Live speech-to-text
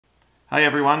Hey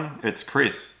everyone, it's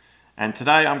Chris, and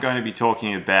today I'm going to be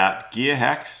talking about gear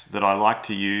hacks that I like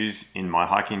to use in my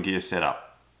hiking gear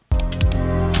setup.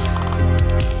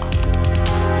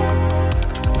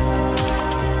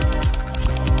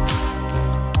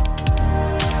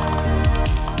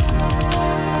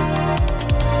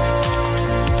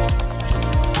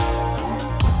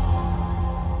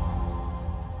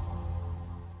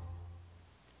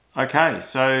 Okay,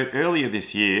 so earlier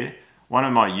this year, one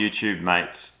of my YouTube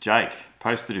mates, Jake,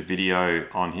 posted a video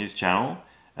on his channel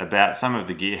about some of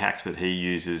the gear hacks that he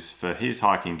uses for his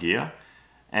hiking gear,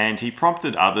 and he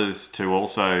prompted others to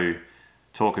also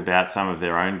talk about some of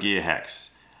their own gear hacks.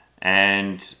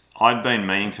 And I'd been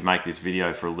meaning to make this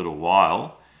video for a little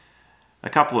while. A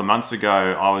couple of months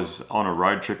ago, I was on a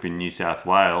road trip in New South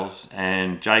Wales,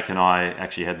 and Jake and I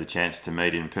actually had the chance to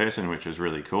meet in person, which was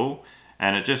really cool.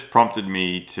 And it just prompted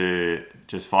me to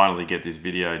just finally get this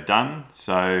video done.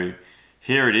 So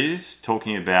here it is,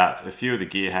 talking about a few of the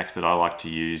gear hacks that I like to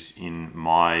use in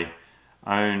my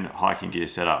own hiking gear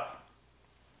setup.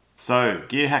 So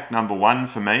gear hack number one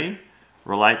for me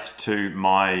relates to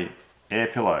my air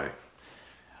pillow.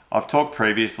 I've talked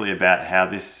previously about how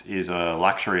this is a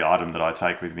luxury item that I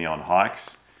take with me on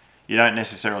hikes. You don't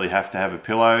necessarily have to have a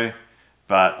pillow,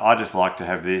 but I just like to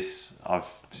have this. I've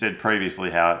said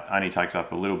previously how it only takes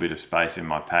up a little bit of space in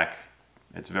my pack.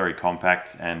 It's very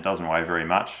compact and doesn't weigh very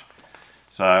much.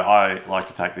 So I like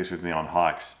to take this with me on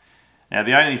hikes. Now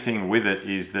the only thing with it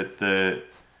is that the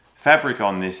fabric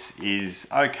on this is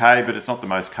okay, but it's not the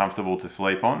most comfortable to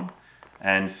sleep on.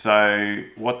 And so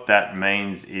what that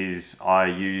means is I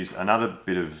use another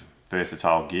bit of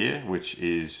versatile gear, which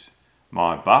is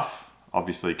my buff.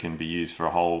 Obviously can be used for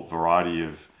a whole variety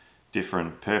of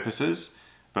different purposes,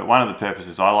 but one of the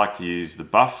purposes I like to use the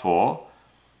buff for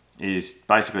is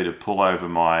basically to pull over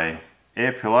my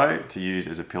air pillow to use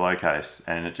as a pillowcase,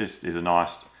 and it just is a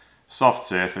nice soft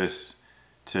surface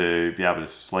to be able to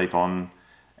sleep on,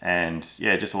 and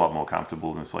yeah, just a lot more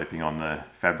comfortable than sleeping on the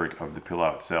fabric of the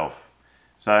pillow itself.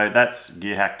 So that's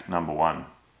gear hack number one.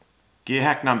 Gear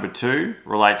hack number two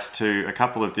relates to a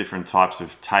couple of different types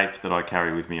of tape that I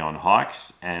carry with me on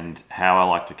hikes and how I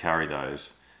like to carry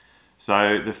those.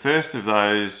 So the first of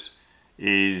those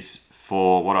is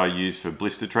for what I use for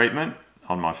blister treatment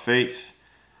on my feet,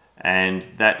 and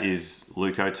that is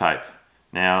Leukotape.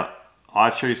 Now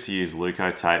I choose to use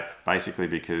Leukotape basically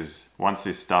because once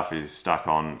this stuff is stuck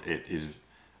on, it is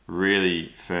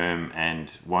really firm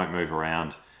and won't move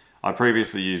around. I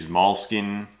previously used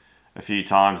Moleskin a few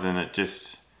times and it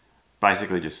just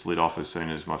basically just slid off as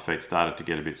soon as my feet started to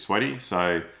get a bit sweaty.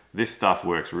 So this stuff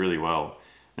works really well.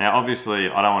 Now obviously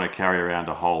I don't want to carry around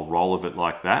a whole roll of it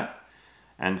like that,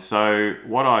 and so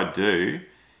what I do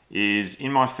is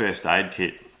in my first aid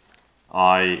kit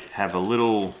I have a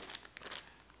little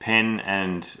pen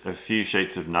and a few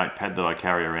sheets of notepad that I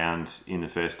carry around in the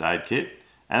first aid kit,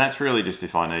 and that's really just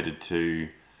if I needed to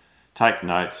take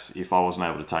notes, if I wasn't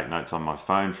able to take notes on my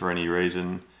phone for any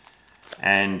reason.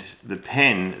 And the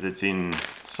pen that's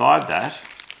inside that,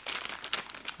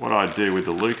 what I do with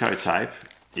the Leukotape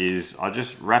is I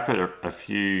just wrap it a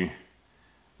few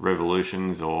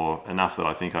revolutions, or enough that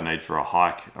I think I need for a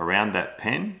hike, around that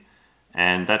pen,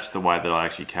 and that's the way that I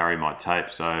actually carry my tape.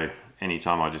 So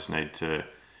anytime I just need to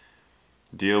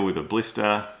deal with a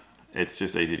blister, it's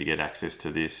just easy to get access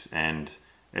to this, and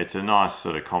it's a nice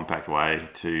sort of compact way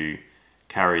to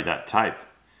carry that tape.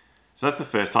 So that's the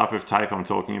first type of tape I'm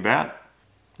talking about.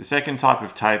 The second type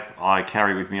of tape I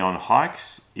carry with me on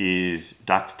hikes is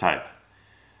duct tape.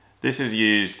 This is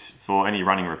used for any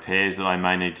running repairs that I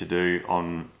may need to do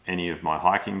on any of my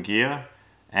hiking gear,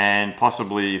 and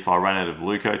possibly if I run out of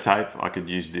Leukotape, I could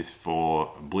use this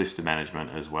for blister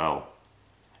management as well.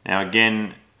 Now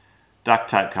again, duct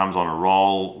tape comes on a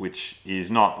roll, which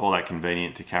is not all that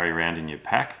convenient to carry around in your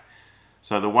pack.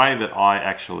 So the way that I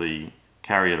actually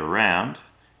carry it around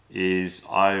is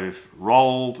I've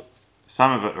rolled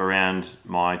some of it around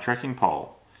my trekking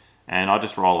pole, and I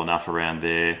just roll enough around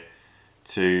there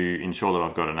to ensure that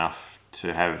I've got enough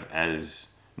to have as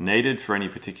needed for any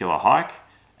particular hike.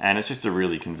 And it's just a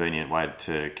really convenient way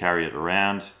to carry it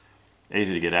around,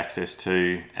 easy to get access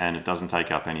to, and it doesn't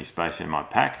take up any space in my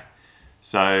pack.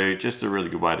 So just a really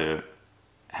good way to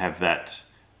have that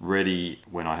ready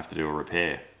when I have to do a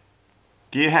repair.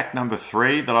 Gear hack number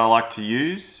three that I like to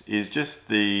use is just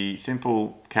the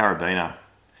simple carabiner.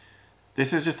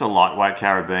 This is just a lightweight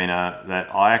carabiner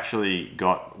that I actually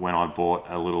got when I bought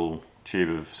a little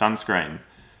tube of sunscreen.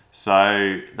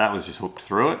 So that was just hooked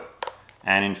through it.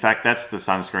 And in fact, that's the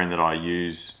sunscreen that I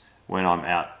use when I'm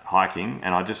out hiking,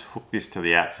 and I just hook this to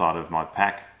the outside of my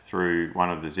pack through one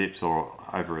of the zips or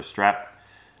over a strap,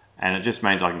 and it just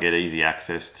means I can get easy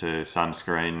access to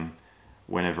sunscreen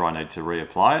whenever I need to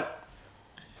reapply it.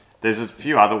 There's a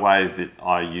few other ways that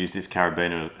I use this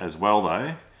carabiner as well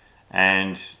though,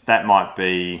 and that might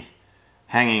be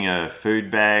hanging a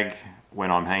food bag when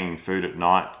I'm hanging food at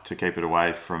night to keep it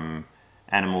away from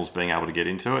animals being able to get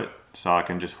into it. So I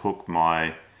can just hook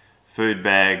my food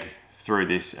bag through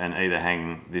this and either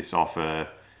hang this off a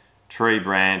tree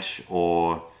branch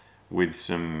or with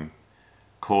some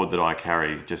cord that I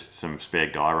carry, just some spare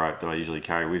guy rope that I usually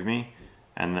carry with me,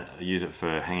 and use it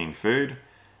for hanging food.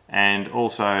 And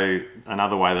also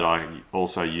another way that I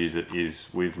also use it is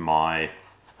with my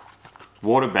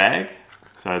water bag.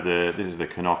 So this is the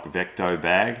Canuck Vecto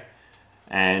bag,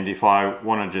 and if I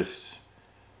want to just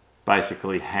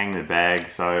basically hang the bag,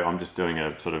 so I'm just doing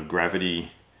a sort of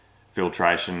gravity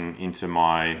filtration into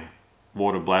my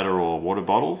water bladder or water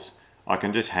bottles, I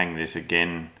can just hang this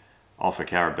again off a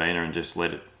carabiner and just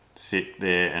let it sit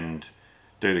there and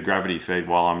do the gravity feed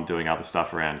while I'm doing other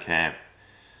stuff around camp.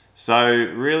 So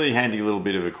really handy little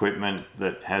bit of equipment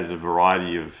that has a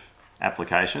variety of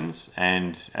applications,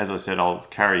 and as I said, I'll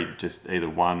carry just either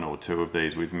one or two of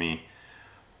these with me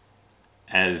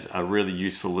as a really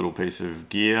useful little piece of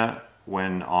gear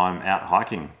when I'm out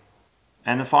hiking.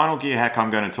 And the final gear hack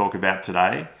I'm going to talk about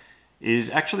today is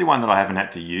actually one that I haven't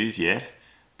had to use yet,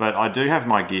 but I do have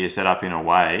my gear set up in a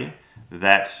way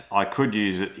that I could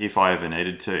use it if I ever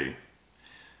needed to.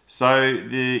 So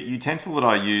the utensil that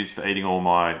I use for eating all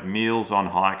my meals on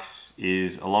hikes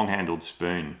is a long-handled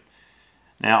spoon.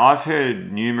 Now I've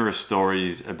heard numerous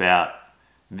stories about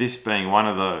this being one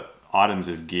of the items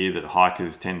of gear that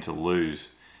hikers tend to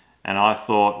lose. And I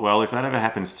thought, well, if that ever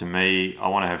happens to me, I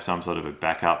want to have some sort of a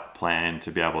backup plan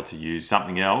to be able to use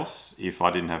something else if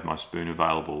I didn't have my spoon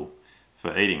available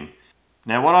for eating.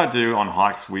 Now what I do on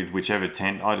hikes with whichever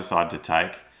tent I decide to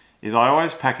take is I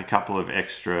always pack a couple of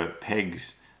extra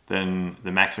pegs than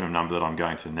the maximum number that I'm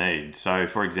going to need. So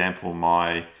for example,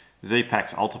 my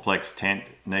Z-Packs Ultraplex tent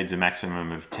needs a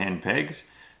maximum of 10 pegs,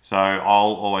 so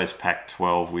I'll always pack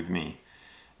 12 with me.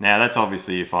 Now that's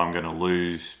obviously if I'm going to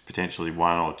lose potentially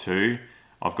one or two,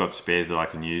 I've got spares that I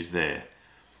can use there.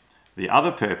 The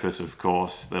other purpose, of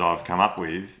course, that I've come up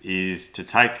with is to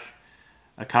take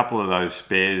a couple of those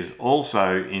spares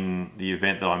also in the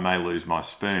event that I may lose my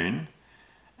spoon,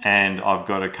 and I've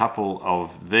got a couple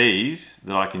of these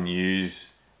that I can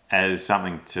use as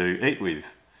something to eat with.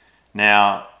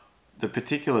 Now, the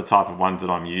particular type of ones that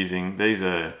I'm using, these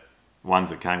are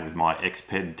ones that came with my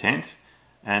Exped tent,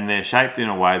 and they're shaped in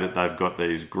a way that they've got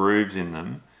these grooves in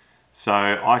them, so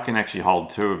I can actually hold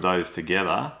two of those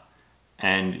together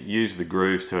and use the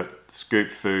grooves to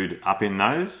scoop food up in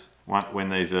those when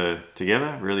these are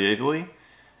together really easily.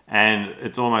 And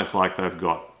it's almost like they've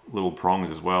got little prongs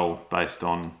as well based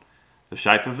on the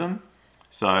shape of them,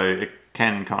 so it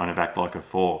can kind of act like a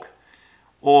fork.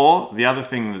 Or the other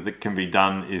thing that can be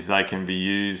done is they can be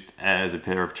used as a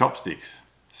pair of chopsticks.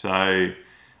 So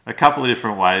a couple of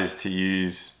different ways to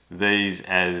use these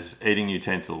as eating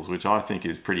utensils, which I think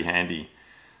is pretty handy.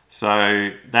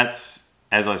 So that's,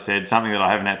 as I said, something that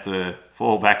I haven't had to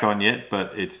fall back on yet,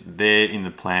 but it's there in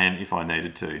the plan if I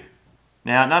needed to.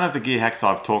 Now, none of the gear hacks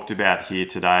I've talked about here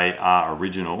today are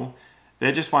original.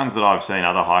 They're just ones that I've seen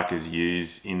other hikers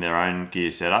use in their own gear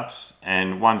setups,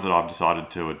 and ones that I've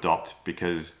decided to adopt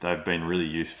because they've been really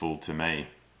useful to me.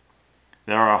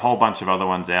 There are a whole bunch of other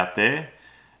ones out there,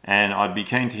 and I'd be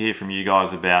keen to hear from you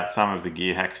guys about some of the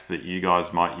gear hacks that you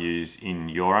guys might use in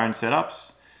your own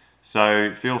setups.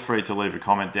 So feel free to leave a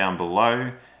comment down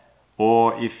below,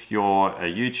 or if you're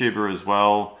a YouTuber as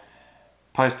well,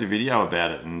 post a video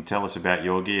about it and tell us about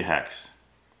your gear hacks.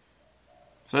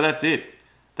 So that's it.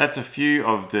 That's a few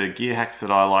of the gear hacks that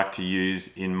I like to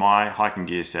use in my hiking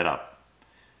gear setup.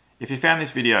 If you found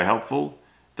this video helpful,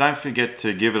 don't forget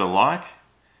to give it a like.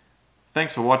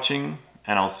 Thanks for watching,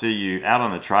 and I'll see you out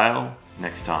on the trail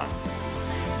next time.